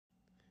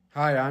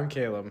Hi, I'm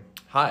Caleb.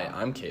 Hi,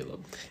 I'm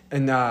Caleb.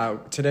 And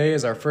today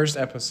is our first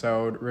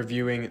episode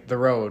reviewing The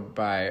Road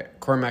by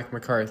Cormac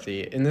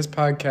McCarthy. In this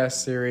podcast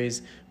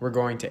series, we're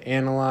going to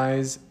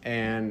analyze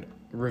and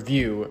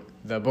review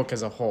the book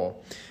as a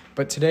whole.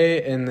 But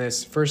today, in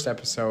this first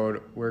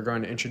episode, we're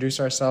going to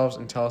introduce ourselves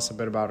and tell us a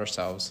bit about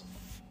ourselves.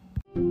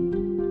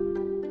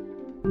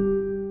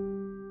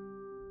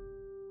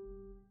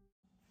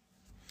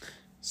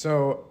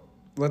 So,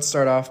 let's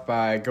start off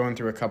by going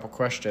through a couple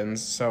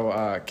questions.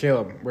 So,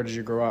 Caleb, where did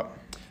you grow up?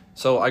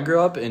 So I grew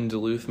up in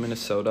Duluth,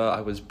 Minnesota. I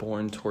was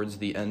born towards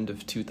the end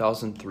of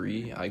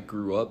 2003. I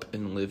grew up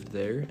and lived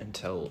there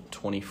until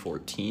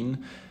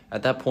 2014.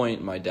 At that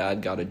point, my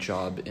dad got a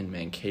job in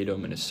Mankato,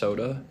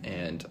 Minnesota,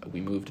 and we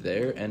moved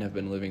there and have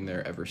been living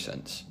there ever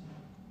since.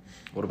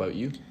 What about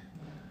you?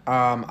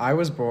 I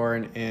was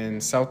born in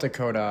South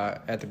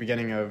Dakota at the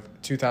beginning of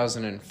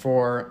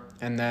 2004,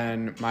 and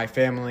then my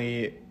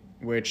family,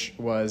 which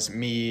was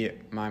me,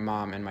 my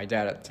mom, and my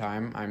dad at the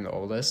time, I'm the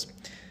oldest,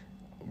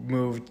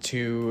 moved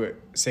to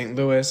St.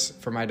 Louis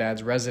for my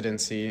dad's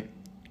residency,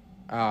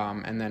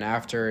 and then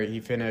after he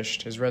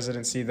finished his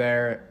residency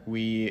there,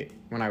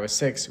 when I was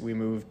 6, we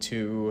moved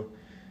to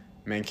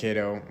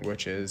Mankato,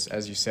 which is,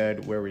 as you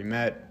said, where we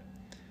met.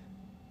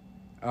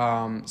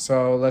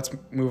 So let's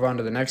move on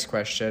to the next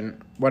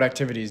question. What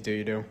activities do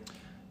you do?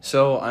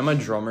 So I'm a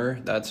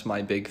drummer. That's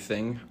my big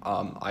thing.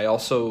 I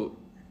also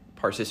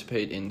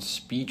participate in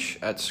speech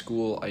at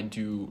school. I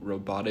do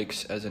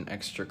robotics as an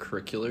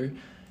extracurricular.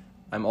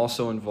 I'm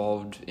also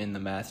involved in the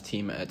math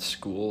team at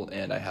school,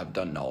 and I have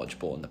done Knowledge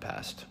Bowl in the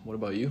past. What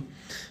about you?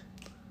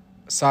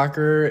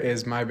 Soccer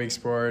is my big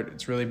sport.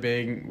 It's really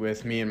big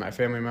with me and my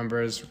family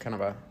members. We're kind of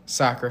a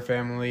soccer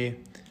family.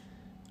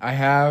 I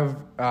have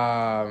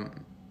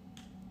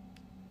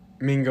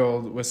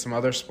mingled with some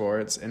other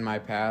sports in my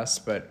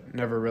past, but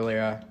never really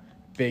a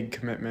big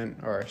commitment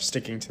or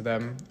sticking to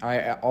them.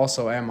 I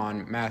also am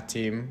on math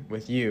team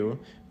with you,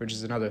 which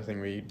is another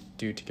thing we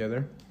do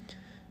together.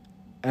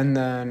 And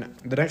then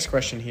the next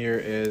question here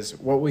is,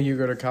 what will you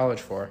go to college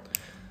for?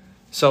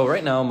 So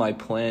right now my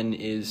plan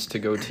is to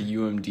go to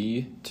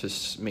UMD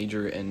to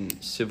major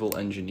in civil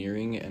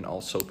engineering and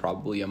also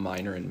probably a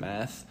minor in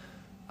math.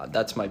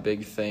 That's my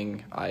big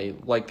thing. I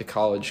like the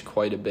college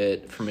quite a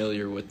bit,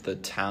 familiar with the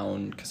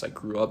town because I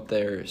grew up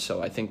there,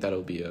 so I think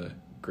that'll be a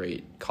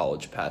great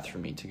college path for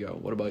me to go.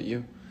 What about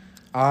you?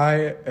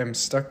 I am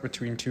stuck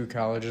between two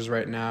colleges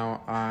right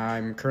now.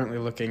 I'm currently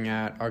looking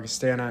at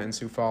Augustana in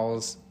Sioux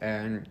Falls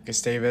and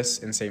Gustavus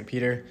in St.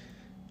 Peter.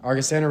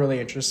 Augustana really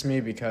interests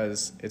me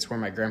because it's where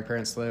my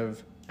grandparents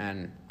live,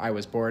 and I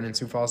was born in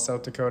Sioux Falls,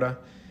 South Dakota.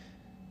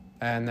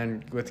 And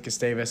then with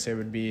Gustavus, it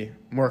would be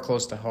more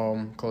close to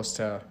home, close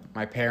to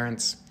my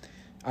parents.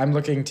 I'm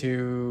looking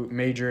to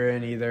major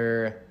in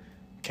either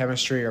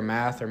chemistry or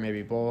math, or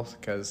maybe both,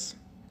 because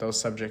those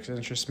subjects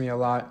interest me a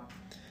lot.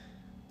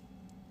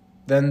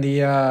 Then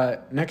the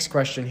next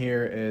question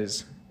here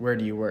is, where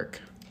do you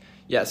work?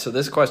 Yeah, so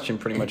this question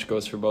pretty much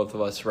goes for both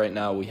of us. Right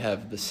now we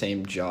have the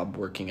same job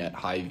working at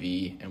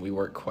Hy-Vee, and we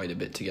work quite a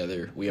bit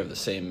together. We have the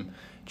same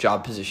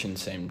job position,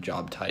 same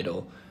job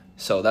title.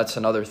 So that's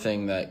another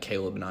thing that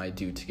Caleb and I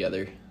do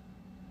together.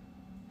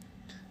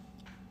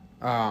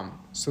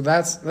 So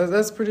that's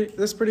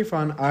pretty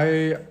fun.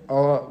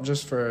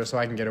 So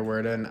I can get a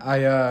word in.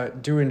 I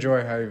do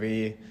enjoy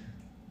Hy-Vee.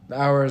 The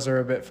hours are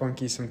a bit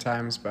funky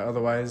sometimes, but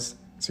otherwise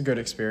it's a good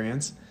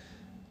experience.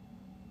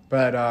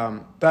 But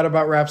that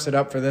about wraps it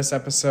up for this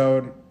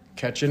episode.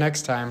 Catch you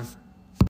next time.